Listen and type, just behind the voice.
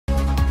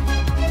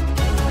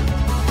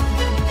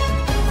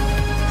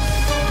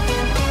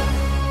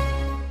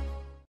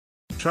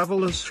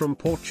Travellers from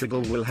Portugal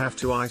will have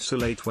to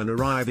isolate when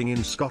arriving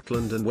in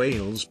Scotland and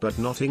Wales but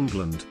not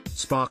England,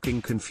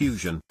 sparking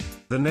confusion.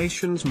 The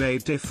nations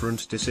made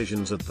different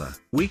decisions at the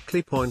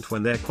weekly point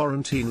when their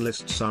quarantine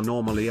lists are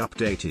normally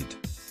updated.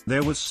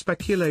 There was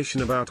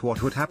speculation about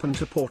what would happen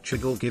to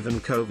Portugal given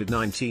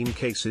COVID-19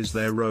 cases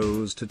there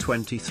rose to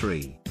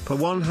 23 per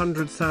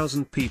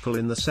 100,000 people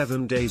in the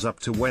 7 days up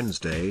to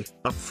Wednesday,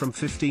 up from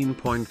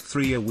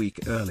 15.3 a week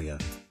earlier.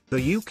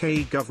 The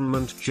UK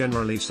government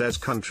generally says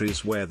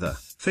countries where the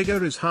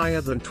figure is higher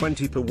than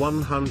 20 per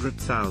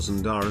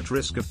 100,000 are at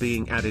risk of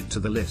being added to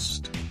the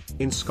list.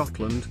 In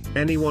Scotland,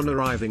 anyone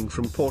arriving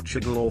from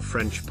Portugal or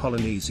French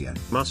Polynesia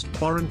must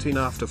quarantine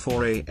after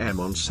 4 a.m.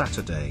 on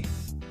Saturday.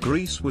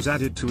 Greece was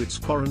added to its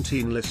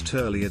quarantine list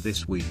earlier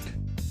this week.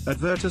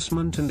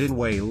 Advertisement. And in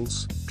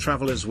Wales,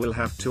 travellers will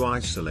have to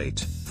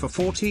isolate for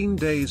 14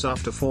 days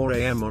after 4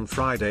 a.m. on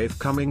Friday if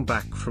coming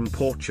back from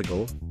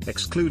Portugal,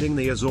 excluding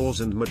the Azores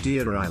and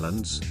Madeira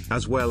Islands,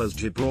 as well as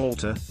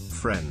Gibraltar,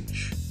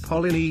 French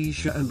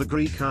Polynesia and the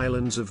Greek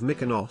islands of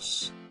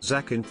Mykonos,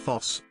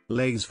 Zakynthos,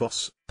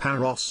 Lesvos,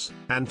 Paros,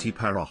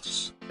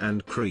 Antiparos,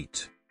 and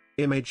Crete.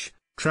 Image.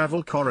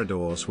 Travel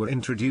corridors were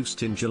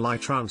introduced in July.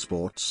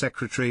 Transport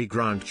Secretary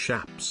Grant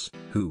Shapps,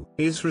 who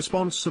is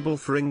responsible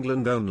for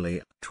England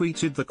only,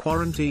 tweeted the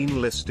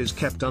quarantine list is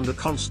kept under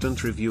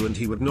constant review and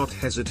he would not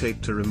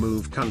hesitate to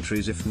remove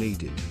countries if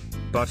needed.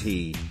 But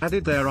he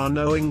added there are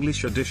no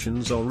English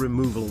additions or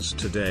removals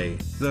today,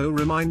 though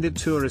reminded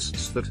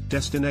tourists that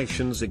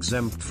destinations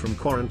exempt from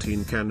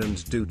quarantine can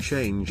and do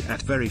change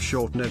at very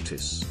short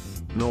notice.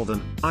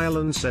 Northern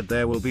Ireland said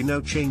there will be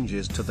no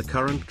changes to the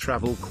current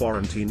travel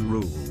quarantine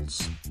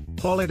rules.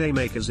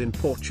 Holidaymakers in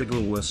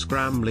Portugal were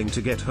scrambling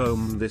to get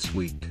home this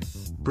week.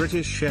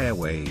 British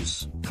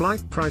Airways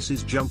flight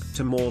prices jumped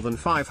to more than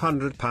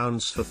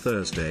 £500 for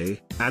Thursday,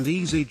 and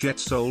EasyJet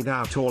sold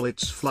out all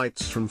its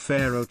flights from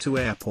Faro to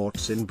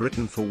airports in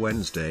Britain for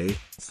Wednesday,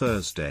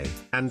 Thursday,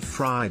 and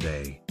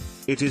Friday.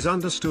 It is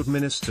understood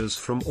ministers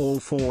from all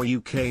 4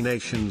 UK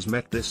nations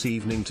met this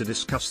evening to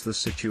discuss the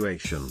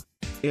situation.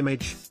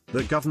 Image.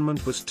 The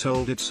government was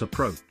told its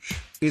approach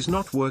is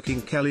not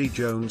working. Kelly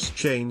Jones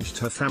changed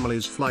her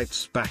family's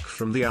flights back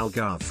from the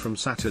Algarve from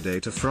Saturday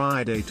to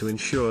Friday to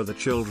ensure the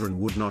children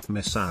would not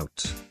miss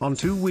out on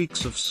 2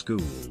 weeks of school.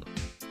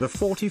 The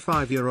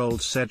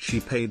 45-year-old said she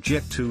paid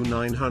Jet2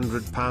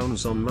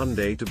 £900 on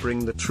Monday to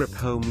bring the trip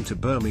home to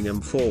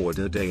Birmingham forward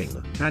a day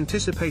in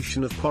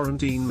anticipation of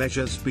quarantine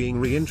measures being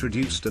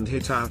reintroduced and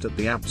hit out at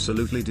the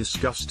absolutely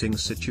disgusting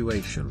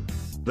situation.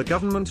 The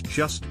government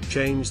just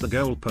changed the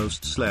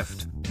goalposts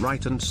left,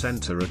 right and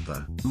centre at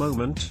the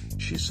moment,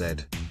 she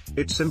said.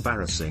 It's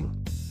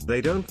embarrassing.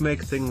 They don't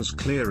make things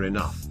clear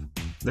enough.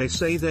 They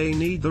say they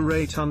need the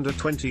rate under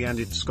 20 and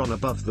it's gone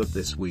above that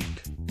this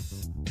week.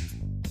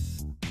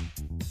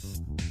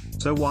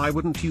 So why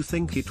wouldn't you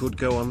think it would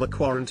go on the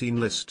quarantine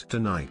list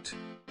tonight?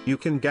 You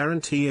can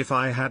guarantee if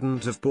I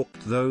hadn't have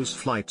booked those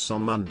flights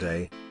on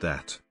Monday,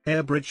 that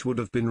airbridge would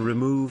have been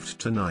removed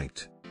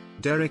tonight.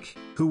 Derek,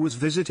 who was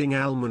visiting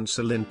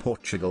Almansell in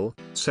Portugal,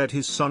 said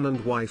his son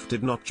and wife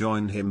did not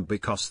join him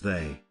because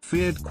they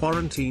feared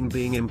quarantine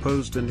being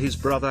imposed and his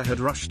brother had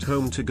rushed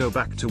home to go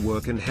back to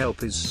work and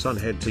help his son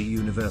head to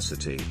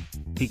university.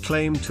 He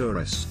claimed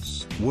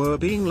tourists were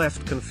being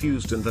left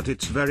confused and that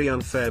it's very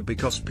unfair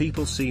because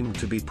people seem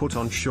to be put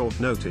on short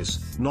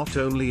notice. Not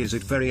only is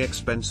it very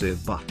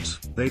expensive but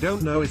they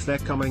don't know if they're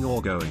coming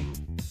or going.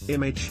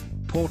 Image.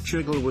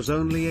 Portugal was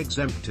only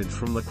exempted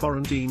from the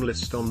quarantine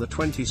list on the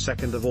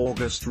 22nd of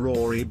August.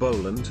 Rory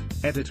Boland,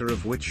 editor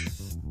of Which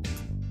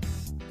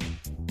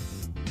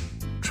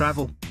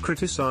Travel,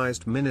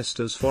 criticised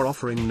ministers for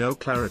offering no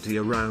clarity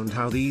around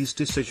how these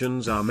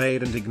decisions are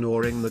made and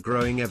ignoring the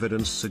growing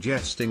evidence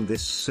suggesting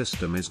this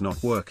system is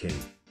not working.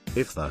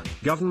 If the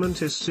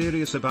government is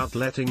serious about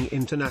letting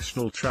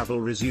international travel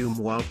resume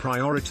while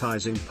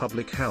prioritising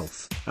public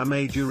health, a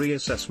major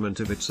reassessment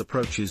of its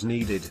approach is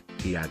needed,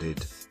 he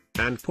added.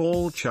 And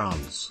Paul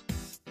Charles,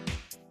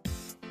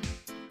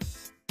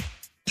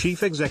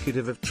 chief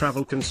executive of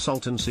travel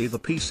consultancy the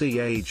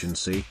PC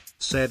Agency,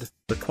 said,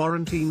 the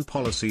quarantine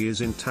policy is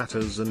in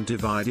tatters and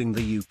dividing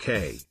the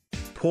UK.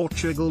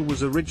 Portugal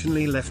was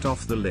originally left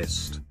off the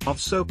list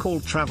of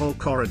so-called travel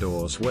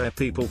corridors where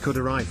people could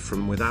arrive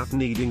from without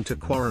needing to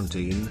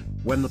quarantine,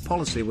 when the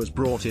policy was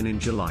brought in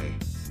July.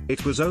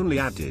 It was only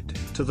added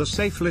to the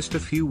safe list a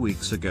few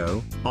weeks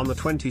ago, on the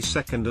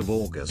 22nd of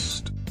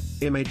August.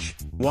 Image.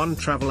 One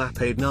travel app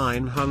paid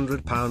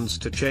 £900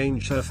 to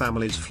change her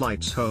family's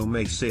flights home.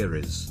 A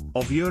series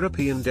of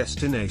European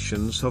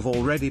destinations have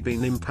already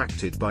been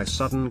impacted by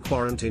sudden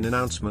quarantine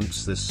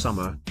announcements this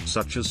summer,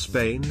 such as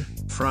Spain,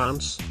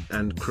 France,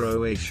 and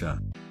Croatia.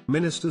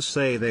 Ministers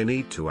say they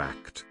need to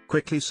act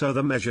quickly so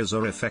the measures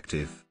are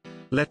effective.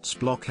 Let's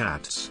block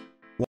ads.